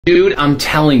Dude, I'm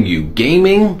telling you,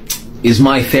 gaming is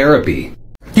my therapy.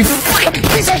 You fucking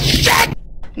piece of shit!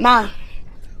 Ma.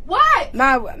 What?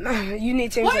 Ma, you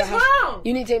need to take me to the hospital. What's wrong?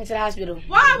 You need to take me to the hospital.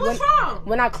 Why? What's wrong?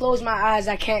 When I close my eyes,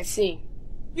 I can't see.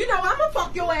 You know, I'm gonna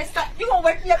fuck your ass up. You gonna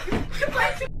wake me up. You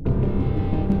crazy.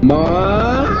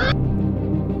 Ma?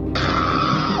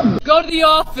 Go to the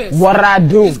office. What'd I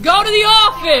do? Just go to the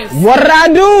office. What'd I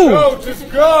do? Go,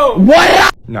 just go!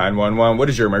 What? 911, what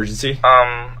is your emergency?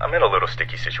 I'm in a little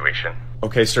sticky situation.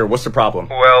 Okay, sir, what's the problem?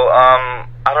 Well, I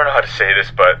don't know how to say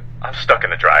this, but I'm stuck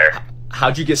in the dryer.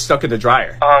 How'd you get stuck in the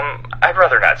dryer? I'd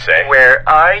rather not say. Where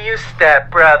are you,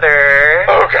 stepbrother?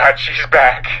 Oh god, she's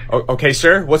back. Okay,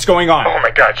 sir, what's going on? Oh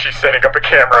my god, she's setting up a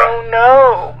camera. Oh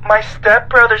no, my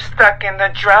stepbrother's stuck in the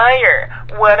dryer.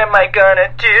 What am I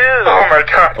gonna do? Oh my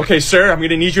god. Okay, sir, I'm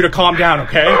gonna need you to calm down,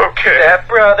 okay? Okay.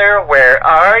 Stepbrother, where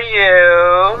are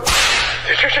you?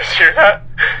 Did you just hear that?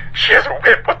 She has a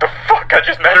whip. What the fuck? I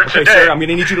just met her Okay, today. sir, I'm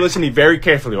gonna need you to listen to me very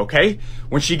carefully, okay?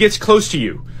 When she gets close to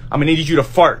you, I'm gonna need you to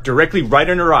fart directly right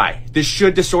in her eye. This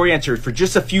should disorient her for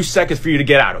just a few seconds for you to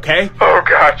get out, okay? Oh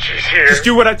god, she's here. Just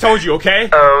do what I told you, okay?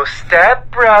 Oh,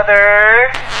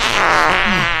 stepbrother.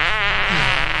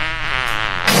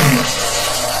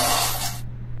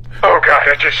 Oh god,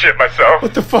 I just shit myself.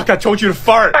 What the fuck? I told you to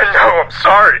fart. I know, I'm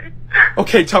sorry.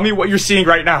 Okay, tell me what you're seeing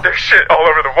right now. There's shit all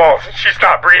over the walls and she's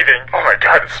not breathing. Oh my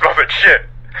god, it smells like shit.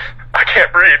 I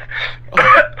can't breathe.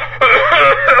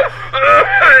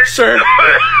 Sir.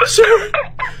 Sir.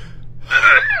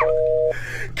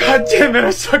 God damn it, I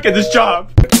suck at this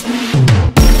job.